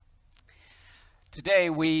Today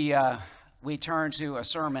we turn to a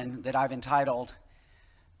sermon that I've entitled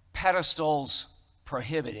Pedestals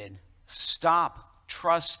Prohibited. Stop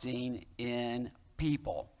trusting in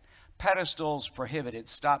people. Pedestals prohibited.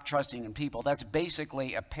 Stop trusting in people. That's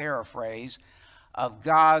basically a paraphrase of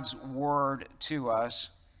God's word to us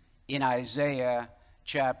in Isaiah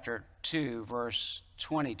chapter 2, verse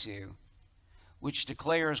 22, which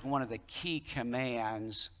declares one of the key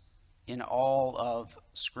commands in all of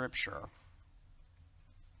Scripture.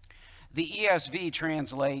 The ESV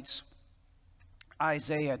translates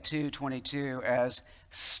Isaiah 2:22 as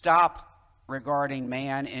stop regarding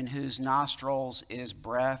man in whose nostrils is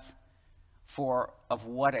breath, for of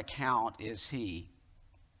what account is he?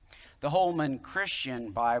 The Holman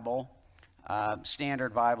Christian Bible,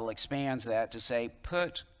 Standard Bible, expands that to say,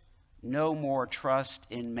 put no more trust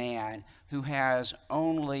in man who has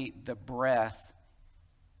only the breath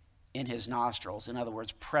in his nostrils. In other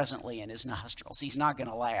words, presently in his nostrils. He's not going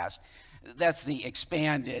to last. That's the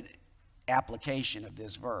expanded application of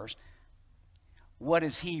this verse. What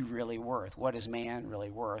is he really worth? What is man really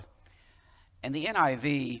worth? And the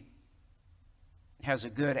NIV has a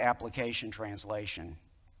good application translation.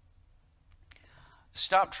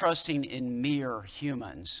 Stop trusting in mere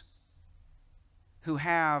humans who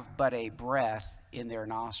have but a breath in their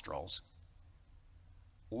nostrils.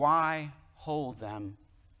 Why hold them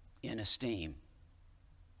in esteem?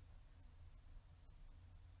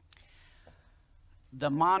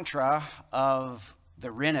 The mantra of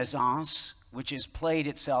the Renaissance, which has played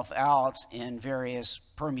itself out in various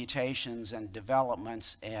permutations and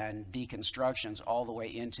developments and deconstructions all the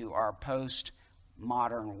way into our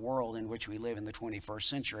post-modern world in which we live in the 21st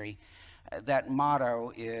century, that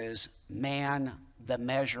motto is man, the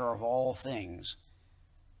measure of all things.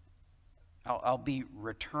 I'll be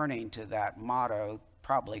returning to that motto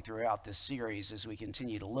probably throughout this series as we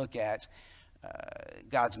continue to look at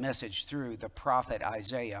God's message through the prophet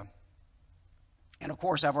Isaiah. And of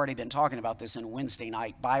course, I've already been talking about this in Wednesday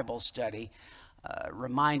night Bible study,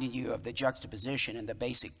 reminding you of the juxtaposition and the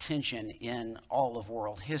basic tension in all of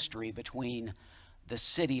world history between the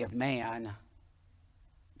city of man,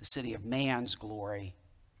 the city of man's glory,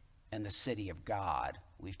 and the city of God.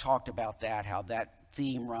 We've talked about that, how that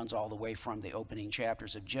theme runs all the way from the opening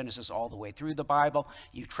chapters of Genesis all the way through the Bible.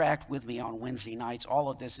 You've tracked with me on Wednesday nights. All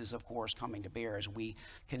of this is, of course, coming to bear as we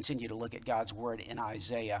continue to look at God's word in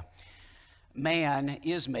Isaiah. Man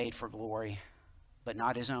is made for glory, but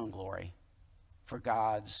not his own glory, for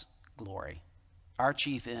God's glory. Our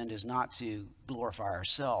chief end is not to glorify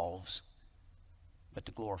ourselves, but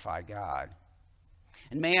to glorify God.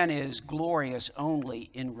 And man is glorious only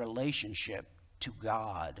in relationship to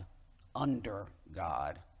God, under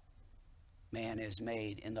God. Man is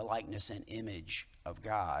made in the likeness and image of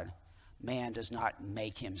God. Man does not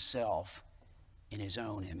make himself in his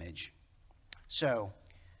own image. So,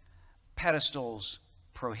 pedestals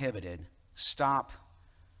prohibited. Stop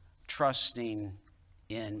trusting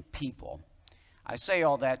in people. I say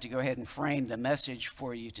all that to go ahead and frame the message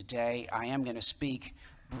for you today. I am going to speak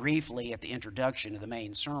briefly at the introduction of the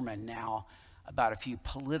main sermon now about a few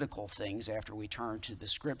political things after we turn to the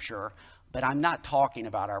scripture, but I'm not talking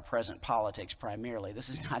about our present politics primarily. This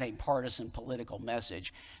is not a partisan political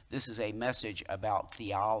message. This is a message about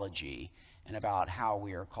theology and about how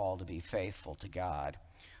we are called to be faithful to God.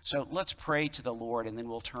 So let's pray to the Lord, and then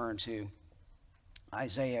we'll turn to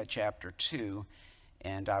Isaiah chapter 2,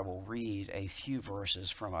 and I will read a few verses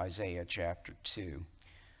from Isaiah chapter 2.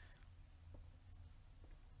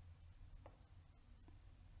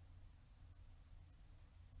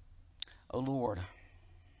 O Lord,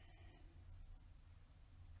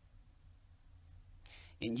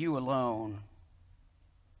 in you alone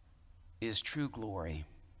is true glory,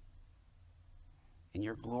 and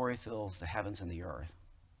your glory fills the heavens and the earth.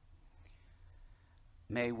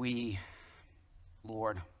 May we,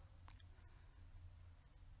 Lord,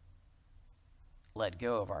 let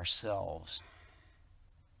go of ourselves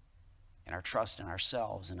and our trust in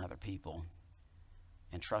ourselves and other people,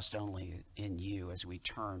 and trust only in you as we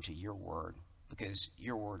turn to your word, because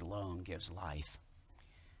your word alone gives life.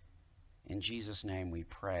 In Jesus' name we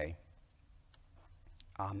pray.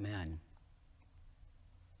 Amen.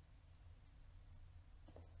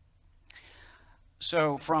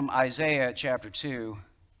 So from Isaiah chapter 2,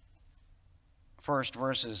 first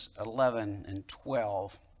verses 11 and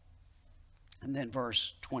 12, and then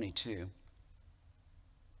verse 22.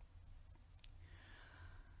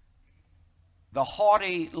 The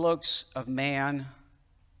haughty looks of man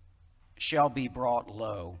shall be brought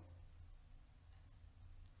low,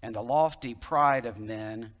 and the lofty pride of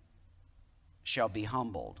men shall be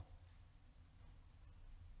humbled.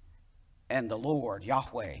 And the Lord,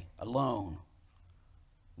 Yahweh, alone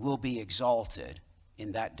will be exalted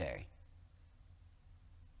in that day.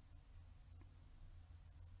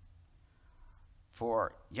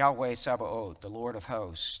 For Yahweh Sabaoth, the Lord of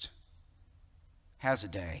hosts, has a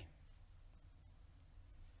day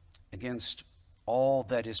against all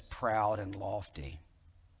that is proud and lofty,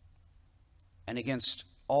 and against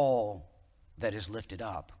all that is lifted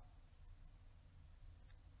up,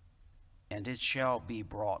 and it shall be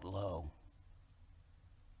brought low.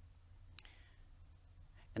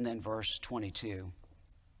 And then verse 22.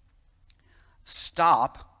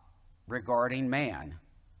 Stop regarding man,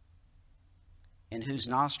 in whose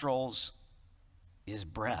nostrils is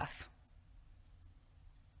breath.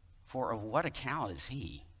 For of what account is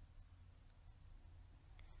he?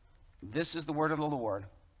 This is the word of the Lord.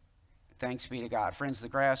 Thanks be to God. Friends, the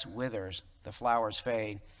grass withers, the flowers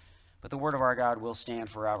fade, but the word of our God will stand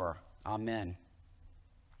forever. Amen.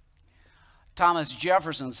 Thomas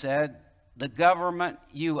Jefferson said, "The government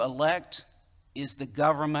you elect is the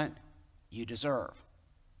government you deserve."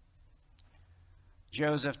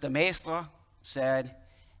 Joseph de Maistre said,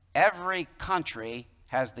 "Every country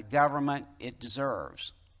has the government it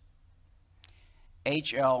deserves."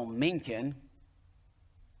 H.L. Mencken,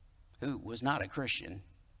 who was not a Christian,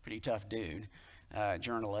 pretty tough dude,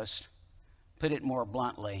 journalist, put it more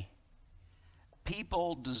bluntly: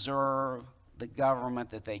 people deserve the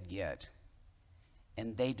government that they get,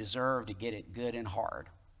 and they deserve to get it good and hard.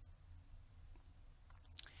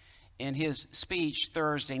 In his speech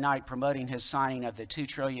Thursday night promoting his signing of the $2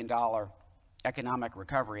 trillion Economic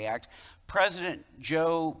Recovery Act, President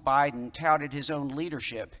Joe Biden touted his own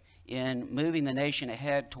leadership in moving the nation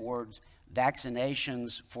ahead towards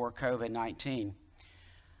vaccinations for COVID-19.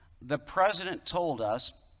 The president told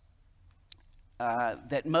us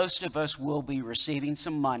that most of us will be receiving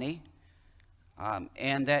some money,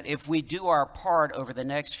 and that if we do our part over the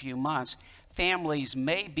next few months, families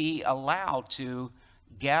may be allowed to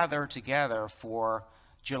gather together for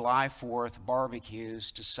July 4th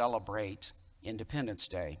barbecues to celebrate Independence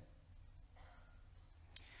Day.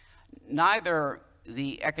 Neither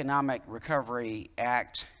the Economic Recovery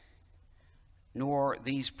Act nor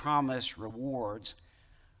these promised rewards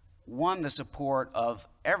won the support of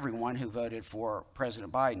everyone who voted for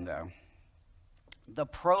President Biden, though. The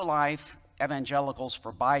pro-life Evangelicals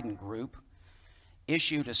for Biden group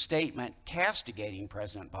issued a statement castigating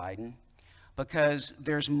President Biden because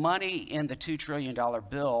there's money in the $2 trillion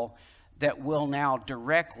bill that will now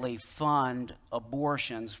directly fund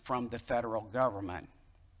abortions from the federal government.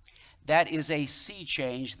 That is a sea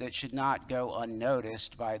change that should not go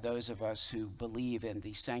unnoticed by those of us who believe in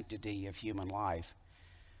the sanctity of human life.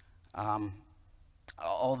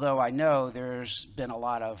 Although I know there's been a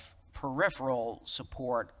lot of peripheral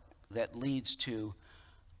support that leads to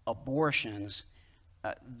abortions,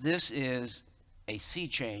 this is a sea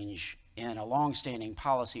change in a longstanding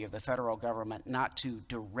policy of the federal government not to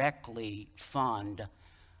directly fund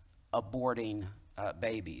aborting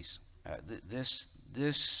babies. This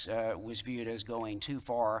was viewed as going too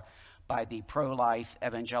far by the pro-life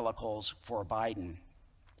Evangelicals for Biden.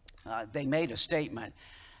 They made a statement: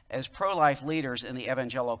 as pro-life leaders in the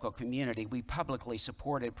evangelical community, we publicly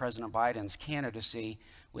supported President Biden's candidacy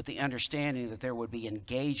with the understanding that there would be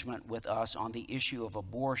engagement with us on the issue of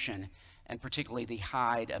abortion, and particularly the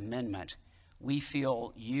Hyde Amendment. We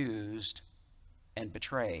feel used and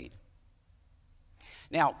betrayed.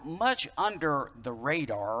 Now, much under the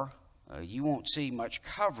radar, you won't see much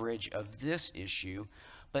coverage of this issue,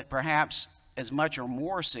 but perhaps as much or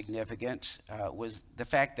more significant was the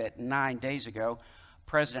fact that 9 days ago,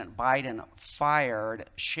 President Biden fired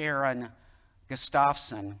Sharon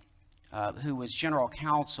Gustafson, who was general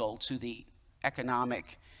counsel to the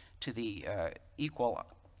Equal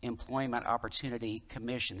Employment Opportunity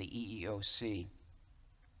Commission, the EEOC.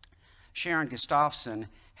 Sharon Gustafson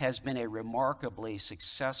has been a remarkably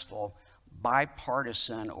successful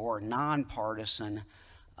bipartisan or nonpartisan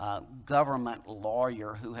government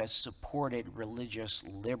lawyer who has supported religious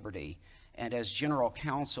liberty. And as general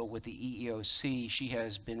counsel with the EEOC, she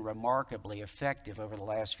has been remarkably effective over the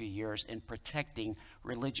last few years in protecting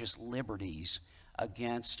religious liberties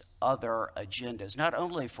against other agendas, not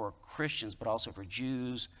only for Christians, but also for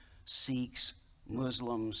Jews, Sikhs,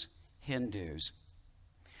 Muslims, Hindus.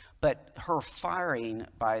 But her firing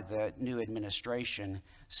by the new administration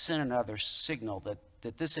sent another signal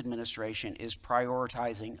that this administration is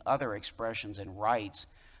prioritizing other expressions and rights,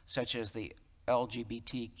 such as the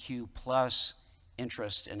LGBTQ plus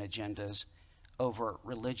interests and agendas, over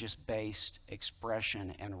religious-based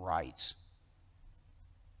expression and rights.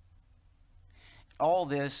 All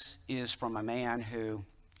this is from a man who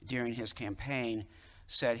during his campaign,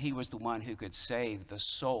 said he was the one who could save the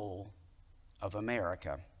soul of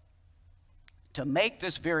America. To make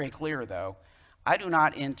this very clear, though, I do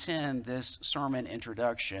not intend this sermon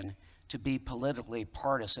introduction to be politically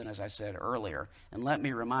partisan, as I said earlier. And let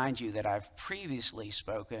me remind you that I've previously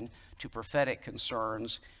spoken to prophetic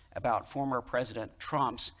concerns about former President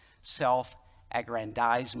Trump's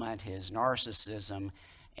self-aggrandizement, his narcissism,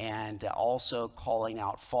 and also calling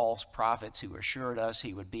out false prophets who assured us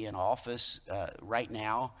he would be in office right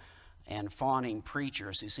now, and fawning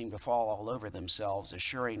preachers who seem to fall all over themselves,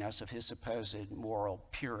 assuring us of his supposed moral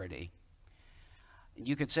purity.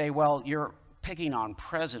 You could say, well, you're picking on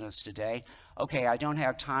presidents today. Okay, I don't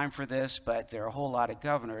have time for this, but there are a whole lot of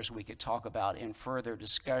governors we could talk about in further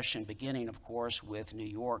discussion, beginning, of course, with New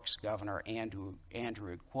York's Governor Andrew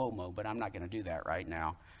Cuomo, but I'm not going to do that right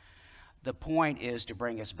now. The point is to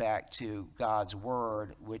bring us back to God's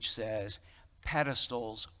word, which says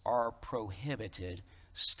pedestals are prohibited.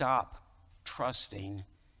 Stop trusting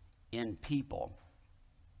in people.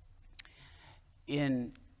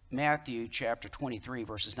 In Matthew chapter 23,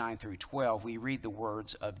 verses 9 through 12, we read the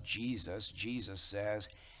words of Jesus. Jesus says,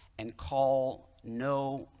 "And call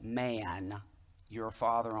no man your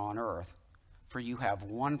father on earth, for you have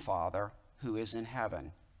one Father who is in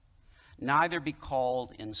heaven. Neither be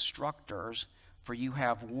called instructors, for you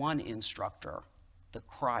have one instructor, the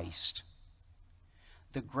Christ.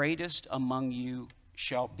 The greatest among you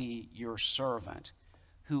shall be your servant.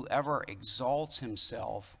 Whoever exalts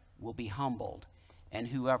himself will be humbled, and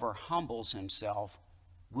whoever humbles himself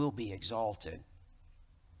will be exalted."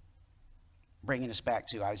 Bringing us back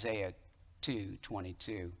to Isaiah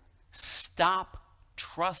 2:22. Stop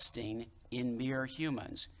trusting in mere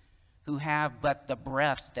humans who have but the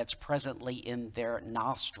breath that's presently in their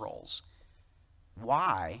nostrils.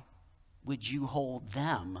 Why would you hold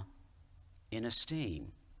them in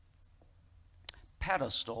esteem?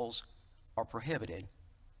 Pedestals are prohibited.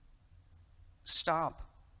 Stop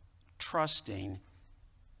trusting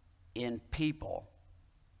in people,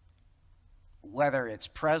 whether it's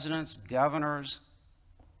presidents, governors,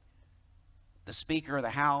 the Speaker of the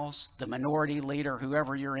House, the minority leader,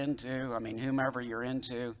 whomever you're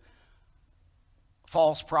into,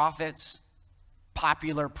 false prophets,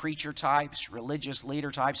 popular preacher types, religious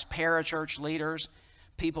leader types, parachurch leaders,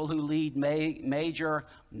 people who lead major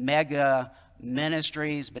mega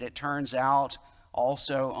ministries, but it turns out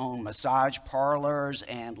also own massage parlors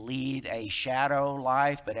and lead a shadow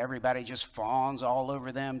life, but everybody just fawns all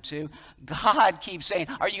over them too. God keeps saying,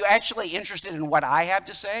 are you actually interested in what I have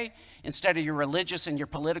to say instead of your religious and your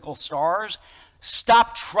political stars?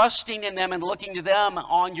 Stop trusting in them and looking to them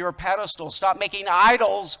on your pedestal. Stop making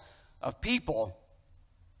idols of people.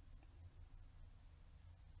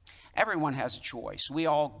 Everyone has a choice. We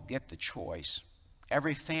all get the choice.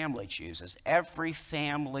 Every family chooses. Every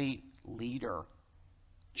family leader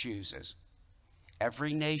chooses.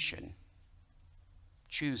 Every nation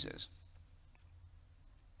chooses.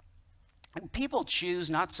 And people choose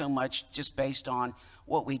not so much just based on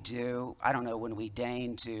what we do, I don't know, when we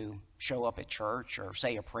deign to show up at church or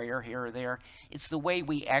say a prayer here or there. It's the way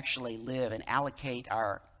we actually live and allocate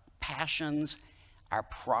our passions, our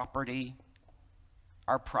property,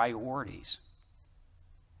 our priorities.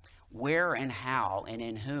 Where and how and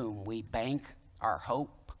in whom we bank our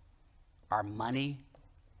hope, our money,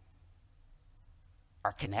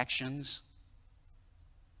 our connections,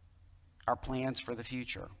 our plans for the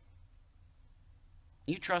future.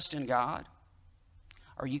 You trust in God,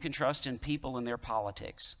 or you can trust in people and their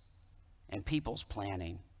politics, and people's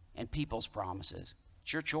planning, and people's promises.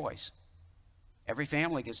 It's your choice. Every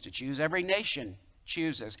family gets to choose. Every nation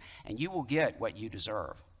chooses, and you will get what you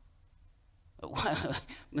deserve.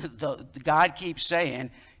 God keeps saying,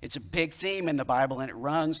 it's a big theme in the Bible, and it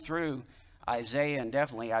runs through Isaiah, and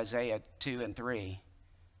definitely Isaiah 2 and 3.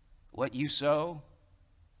 What you sow,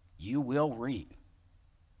 you will reap.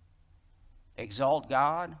 Exalt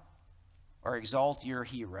God or exalt your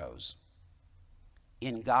heroes.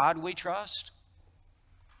 In God we trust,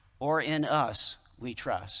 or in us we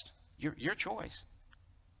trust. Your choice.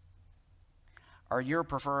 Are your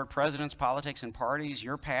preferred presidents, politics, and parties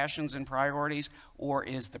your passions and priorities, or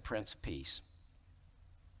is the Prince of Peace?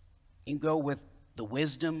 You can go with the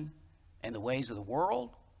wisdom and the ways of the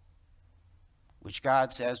world, which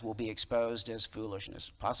God says will be exposed as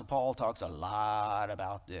foolishness. Apostle Paul talks a lot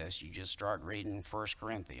about this. You just start reading 1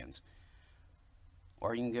 Corinthians.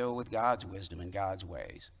 Or you can go with God's wisdom and God's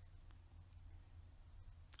ways.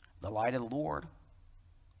 The light of the Lord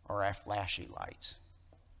or our flashy lights.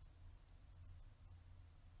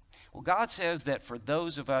 Well, God says that for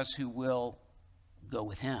those of us who will go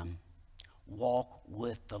with him, walk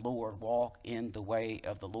with the Lord, walk in the way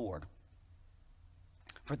of the Lord.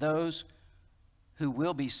 For those who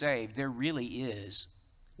will be saved, there really is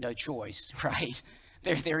no choice, right?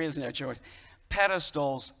 There is no choice.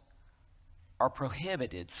 Pedestals are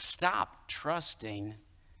prohibited. Stop trusting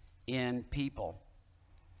in people.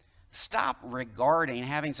 Stop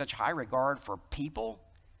having such high regard for people.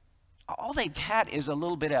 All they got is a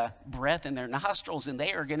little bit of breath in their nostrils, and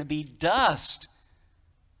they are going to be dust.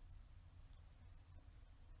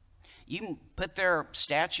 You can put their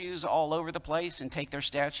statues all over the place and take their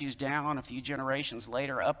statues down a few generations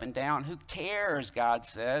later, up and down. Who cares, God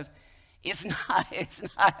says. It's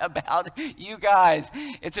not about you guys.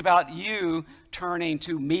 It's about you turning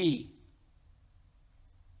to me.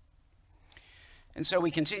 And so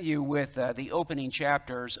we continue with the opening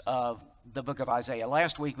chapters of the book of Isaiah.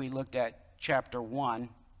 Last week we looked at chapter 1.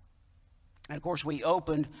 And of course we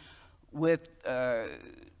opened with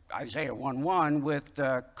Isaiah 1:1 with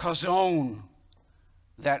the kazon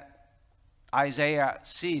that Isaiah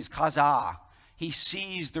sees, kazah. He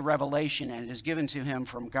sees the revelation and it is given to him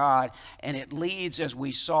from God, and it leads, as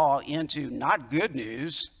we saw, into not good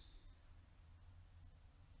news.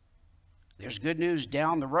 There's good news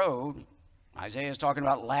down the road. Isaiah is talking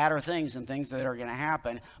about latter things and things that are going to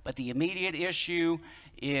happen, but the immediate issue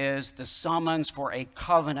is the summons for a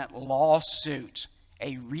covenant lawsuit,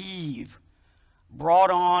 a reeve,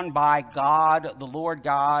 brought on by God, the Lord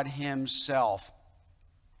God himself.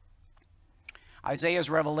 Isaiah's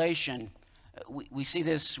revelation, we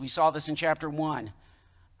saw this in chapter 1,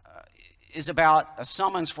 is about a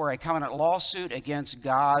summons for a covenant lawsuit against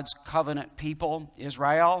God's covenant people,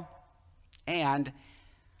 Israel, and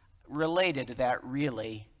related to that,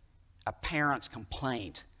 really, a parent's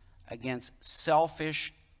complaint against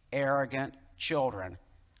selfish, arrogant children.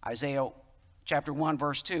 Isaiah chapter 1,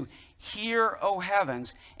 verse 2, "Hear, O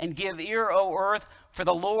heavens, and give ear, O earth, for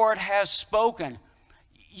the Lord has spoken."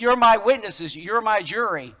 You're my witnesses, you're my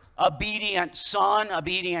jury. Obedient sun,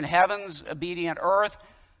 obedient heavens, obedient earth.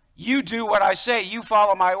 You do what I say, you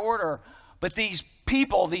follow my order. But these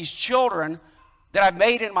people, these children that I've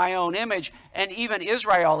made in my own image, and even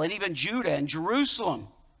Israel, and even Judah, and Jerusalem,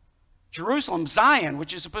 Zion,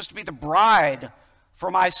 which is supposed to be the bride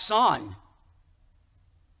for my son,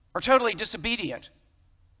 are totally disobedient.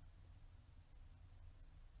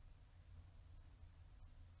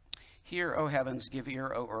 Hear, O heavens, give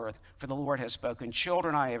ear, O earth, for the Lord has spoken.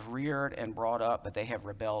 Children I have reared and brought up, but they have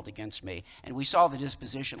rebelled against me. And we saw the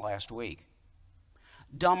disposition last week.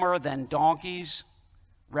 Dumber than donkeys,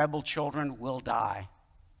 rebel children will die.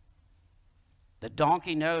 The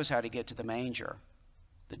donkey knows how to get to the manger.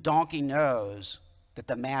 The donkey knows that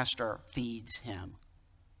the master feeds him.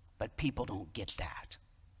 But people don't get that.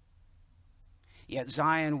 Yet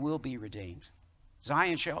Zion will be redeemed.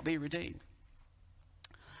 Zion shall be redeemed.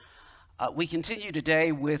 We continue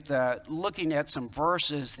today with looking at some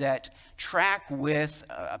verses that track with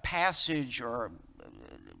a passage or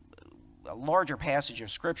a larger passage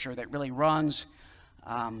of Scripture that really runs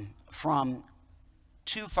from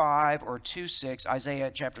 2:5 or 2:6,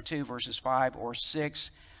 Isaiah chapter 2, verses 5 or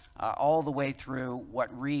 6, all the way through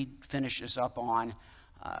what Reed finishes up on,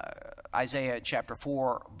 Isaiah chapter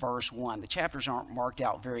 4, verse 1. The chapters aren't marked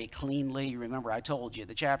out very cleanly. Remember, I told you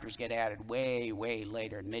the chapters get added way, way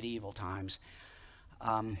later in medieval times.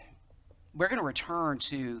 We're going to return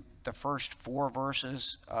to the first 4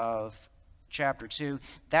 verses of chapter 2.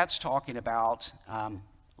 That's talking about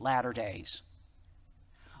latter days.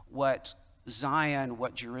 What Zion,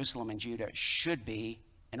 what Jerusalem and Judah should be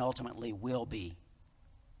and ultimately will be.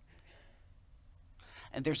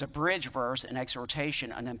 And there's a bridge verse, an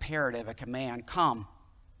exhortation, an imperative, a command. Come,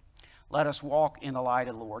 let us walk in the light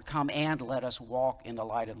of the Lord. Come and let us walk in the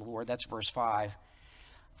light of the Lord. That's verse 5.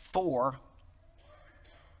 4,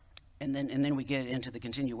 and then we get into the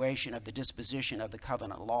continuation of the disposition of the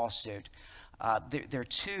covenant lawsuit. There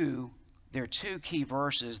are two key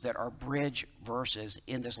verses that are bridge verses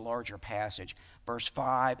in this larger passage, verse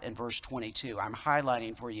 5 and verse 22. I'm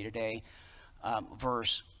highlighting for you today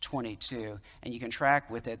verse 22, and you can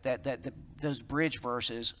track with it that those bridge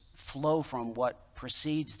verses flow from what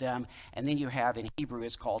precedes them, and then you have in Hebrew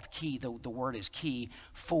it's called key. The word is key,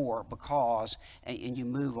 for, because, and you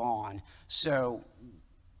move on. So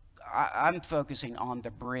I'm focusing on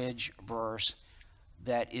the bridge verse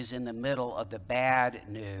that is in the middle of the bad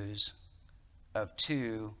news of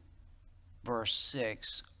 2, verse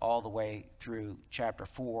 6, all the way through chapter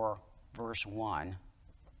 4, verse 1.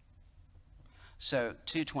 So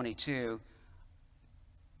 2:22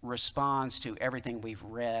 responds to everything we've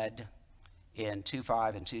read in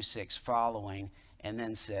 2:5 and 2:6 following, and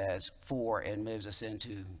then says 4 and moves us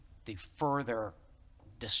into the further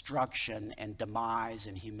destruction and demise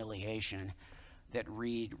and humiliation that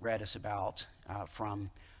Reed read us about from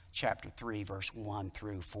chapter 3, verse 1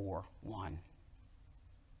 through 4:1.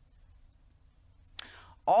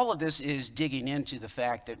 All of this is digging into the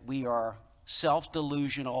fact that we are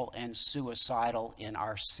self-delusional and suicidal in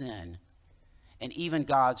our sin. And even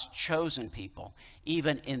God's chosen people,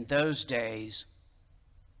 even in those days,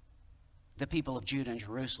 the people of Judah and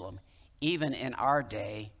Jerusalem, even in our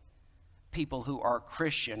day, people who are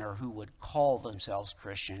Christian or who would call themselves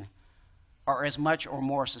Christian, are as much or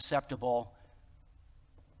more susceptible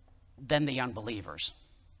than the unbelievers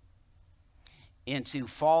into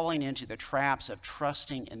falling into the traps of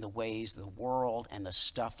trusting in the ways of the world and the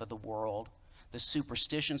stuff of the world, the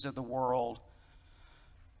superstitions of the world,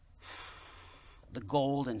 the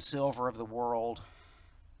gold and silver of the world,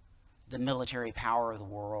 the military power of the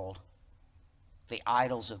world, the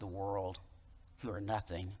idols of the world who are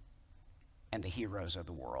nothing, and the heroes of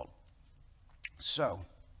the world. So,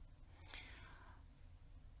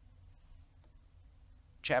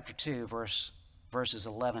 chapter 2, verses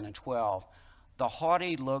 11 and 12. The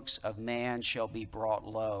haughty looks of man shall be brought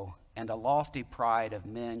low, and the lofty pride of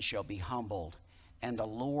men shall be humbled, and the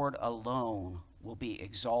Lord alone will be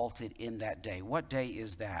exalted in that day. What day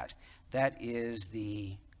is that? That is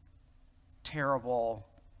the terrible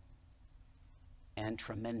and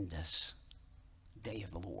tremendous day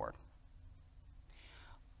of the Lord.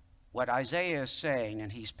 What Isaiah is saying,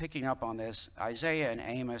 and he's picking up on this, Isaiah and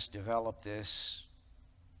Amos developed this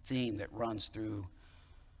theme that runs through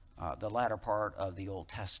the latter part of the Old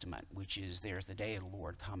Testament, which is there's the day of the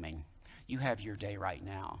Lord coming. You have your day right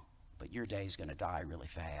now, but your day is going to die really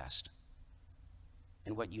fast.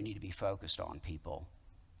 And what you need to be focused on, people,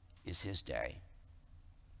 is his day.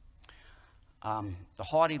 The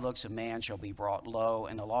haughty looks of man shall be brought low,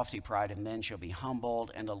 and the lofty pride of men shall be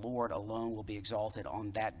humbled, and the Lord alone will be exalted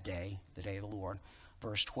on that day, the day of the Lord.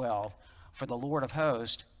 Verse 12, for the Lord of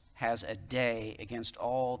hosts has a day against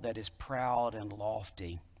all that is proud and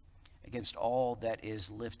lofty, against all that is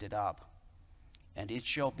lifted up, and it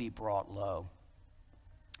shall be brought low.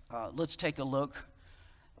 Let's take a look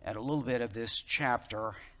at a little bit of this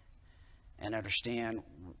chapter and understand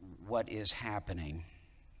what is happening.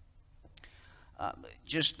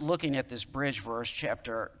 Just looking at this bridge verse,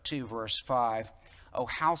 chapter 2, verse 5, O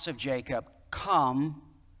house of Jacob, come,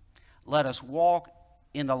 let us walk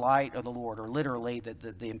in the light of the Lord. Or literally,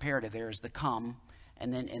 the imperative there is the come,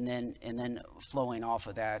 and then flowing off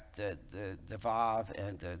of that, the vav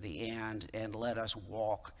and the and let us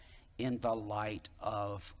walk in the light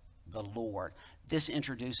of the Lord. This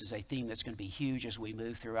introduces a theme that's going to be huge as we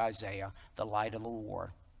move through Isaiah, the light of the Lord.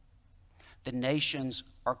 The nations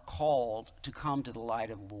are called to come to the light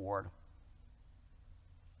of the Lord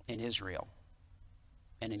in Israel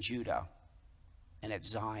and in Judah and at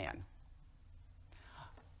Zion.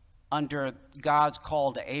 Under God's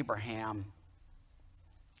call to Abraham,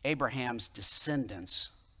 Abraham's descendants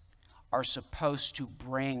are supposed to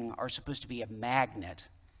be a magnet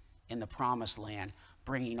in the promised land,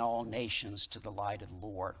 bringing all nations to the light of the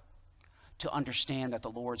Lord. To understand that the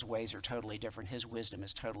Lord's ways are totally different, his wisdom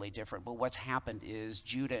is totally different. But what's happened is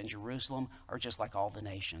Judah and Jerusalem are just like all the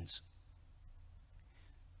nations.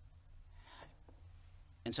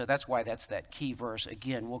 And so that's why that's that key verse.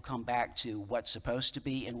 Again, we'll come back to what's supposed to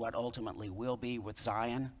be and what ultimately will be with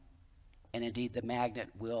Zion. And indeed, the magnet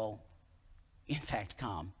will, in fact,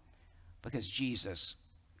 come because Jesus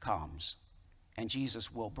comes. And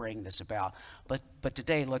Jesus will bring this about. But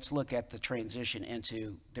today, let's look at the transition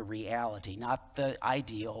into the reality, not the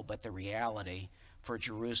ideal, but the reality for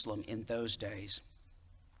Jerusalem in those days.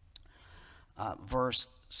 Verse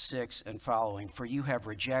 6 and following, for you have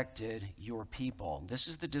rejected your people. This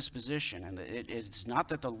is the disposition, and it's not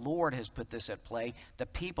that the Lord has put this at play. The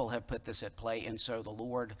people have put this at play, and so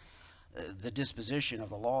the disposition of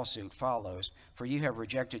the lawsuit follows. For you have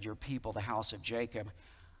rejected your people, the house of Jacob.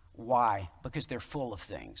 Why? Because they're full of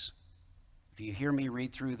things. If you hear me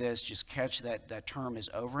read through this, just catch that term is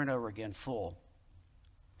over and over again, full.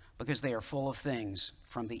 Because they are full of things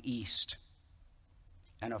from the east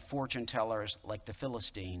and of fortune tellers like the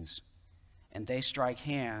Philistines. And they strike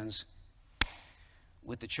hands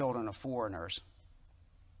with the children of foreigners.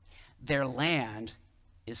 Their land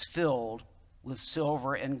is filled with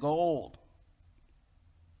silver and gold.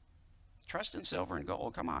 Trust in silver and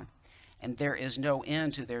gold, come on. And there is no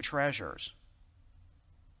end to their treasures.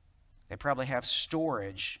 They probably have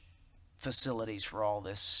storage facilities for all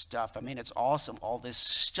this stuff. I mean, it's awesome, all this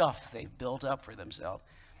stuff they've built up for themselves.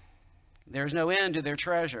 There's no end to their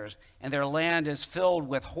treasures, and their land is filled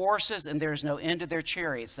with horses, and there's no end to their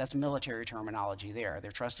chariots. That's military terminology there.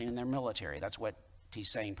 They're trusting in their military. That's what he's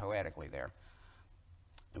saying poetically there.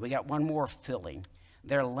 And we got one more filling.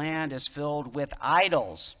 Their land is filled with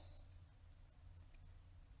idols.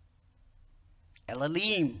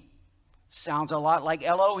 Elohim sounds a lot like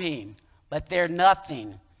Elohim, but they're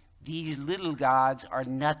nothing. These little gods are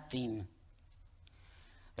nothing.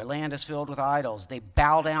 Their land is filled with idols. They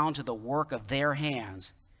bow down to the work of their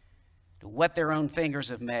hands, to what their own fingers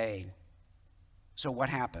have made. So what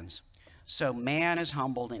happens? So man is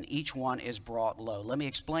humbled and each one is brought low. Let me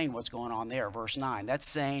explain what's going on there. Verse 9. That's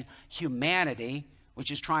saying humanity,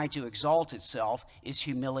 which is trying to exalt itself, is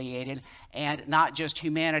humiliated. And not just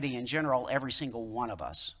humanity in general, every single one of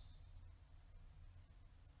us.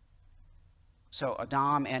 So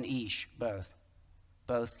Adam and Ish, both.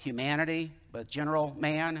 Both humanity, both general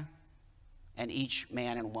man, and each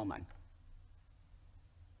man and woman.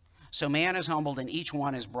 So man is humbled and each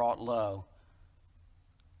one is brought low.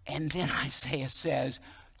 And then Isaiah says,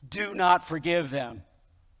 do not forgive them.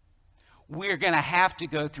 We're going to have to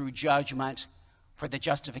go through judgment for the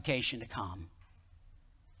justification to come.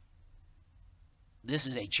 This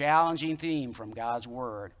is a challenging theme from God's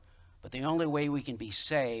word, but the only way we can be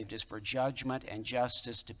saved is for judgment and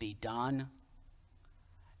justice to be done.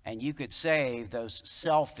 And you could save those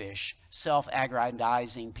selfish,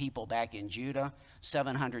 self-aggrandizing people back in Judah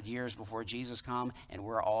 700 years before Jesus come, and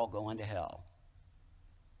we're all going to hell.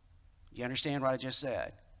 You understand what I just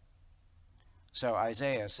said? So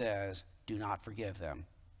Isaiah says, do not forgive them.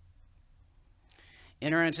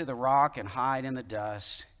 Enter into the rock and hide in the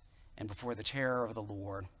dust, and before the terror of the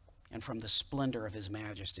Lord, and from the splendor of his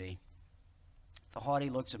majesty. The haughty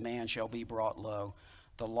looks of man shall be brought low.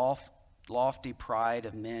 The lofty pride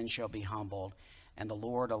of men shall be humbled, and the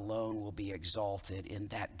Lord alone will be exalted in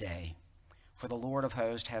that day. For the Lord of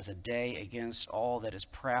hosts has a day against all that is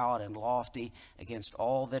proud and lofty, against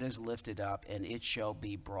all that is lifted up, and it shall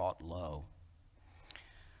be brought low.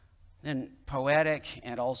 Then poetic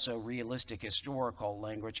and also realistic historical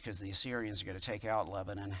language, because the Assyrians are going to take out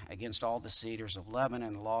Lebanon, against all the cedars of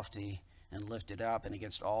Lebanon, lofty and lifted up, and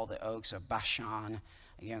against all the oaks of Bashan,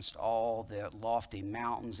 against all the lofty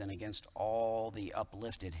mountains, and against all the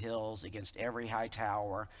uplifted hills, against every high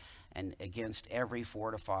tower, and against every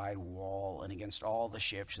fortified wall, and against all the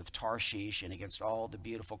ships of Tarshish, and against all the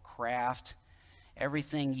beautiful craft,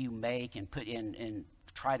 everything you make and put in and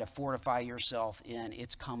try to fortify yourself in,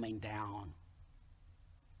 it's coming down.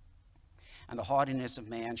 And the haughtiness of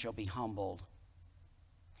man shall be humbled,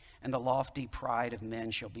 and the lofty pride of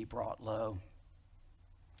men shall be brought low.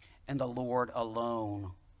 And the Lord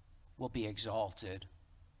alone will be exalted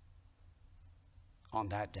on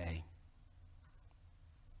that day.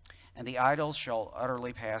 And the idols shall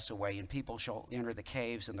utterly pass away, and people shall enter the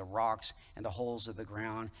caves and the rocks and the holes of the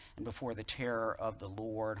ground, and before the terror of the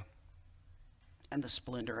Lord and the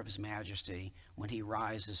splendor of his majesty, when he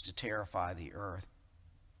rises to terrify the earth.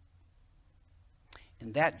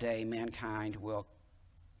 In that day, mankind will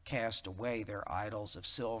cast away their idols of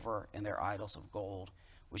silver and their idols of gold,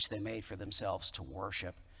 which they made for themselves to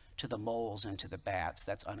worship, to the moles and to the bats.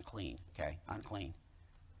 That's unclean, okay? Unclean.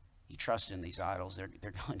 You trust in these idols,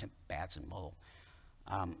 they're going to bats and mole.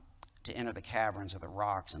 To enter the caverns of the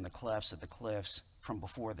rocks and the clefts of the cliffs, from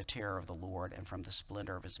before the terror of the Lord and from the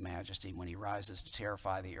splendor of his majesty, when he rises to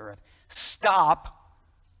terrify the earth. Stop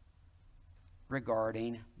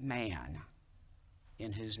regarding man,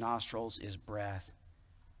 in whose nostrils is breath.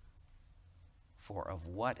 For of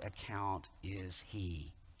what account is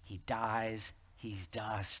he? He dies, he's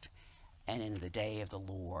dust, and in the day of the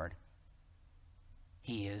Lord,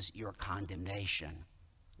 he is your condemnation,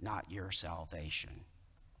 not your salvation.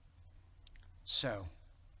 So,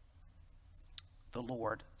 the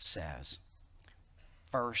Lord says,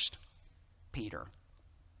 1 Peter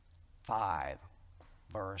 5,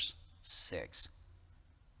 verse 6.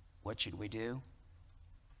 What should we do?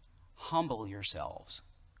 Humble yourselves,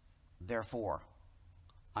 therefore,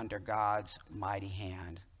 under God's mighty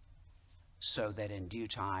hand, so that in due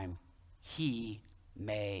time he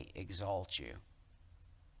may exalt you.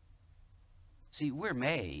 See, we're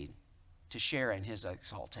made to share in his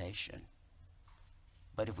exaltation.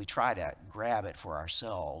 But if we try to grab it for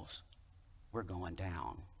ourselves, we're going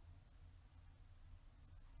down.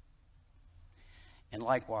 And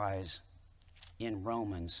likewise, in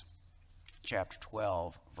Romans chapter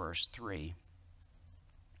 12, verse 3.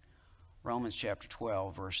 Romans chapter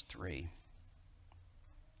 12, verse 3.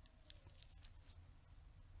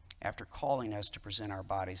 After calling us to present our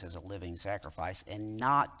bodies as a living sacrifice, and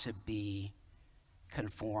not to be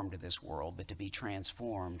conformed to this world, but to be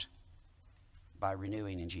transformed by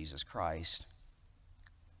renewing in Jesus Christ.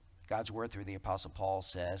 God's word through the Apostle Paul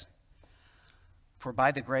says, "For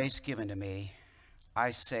by the grace given to me,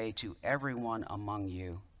 I say to everyone among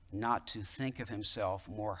you not to think of himself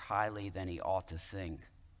more highly than he ought to think,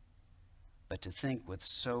 but to think with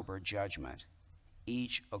sober judgment,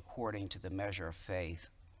 each according to the measure of faith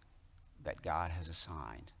that God has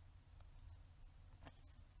assigned."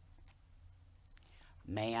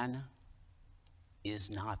 Man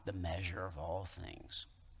is not the measure of all things.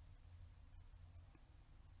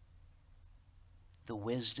 The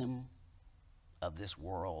wisdom of this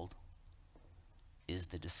world is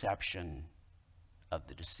the deception of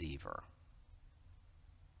the deceiver.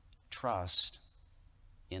 Trust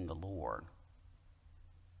in the Lord.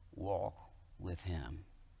 Walk with him.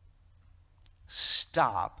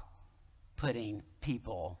 Stop putting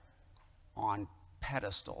people on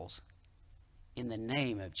pedestals in the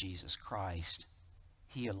name of Jesus Christ.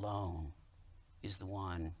 He alone is the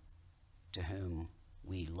one to whom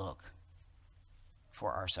we look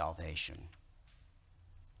for our salvation.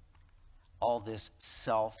 All this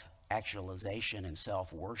self-actualization and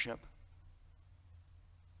self-worship,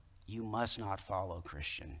 you must not follow,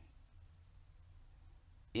 Christian.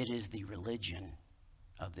 It is the religion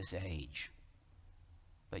of this age,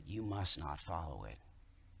 but you must not follow it.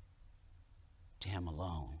 To him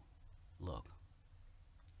alone, look.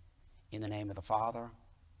 In the name of the Father,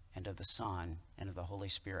 and of the Son, and of the Holy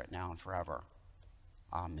Spirit, now and forever.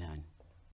 Amen.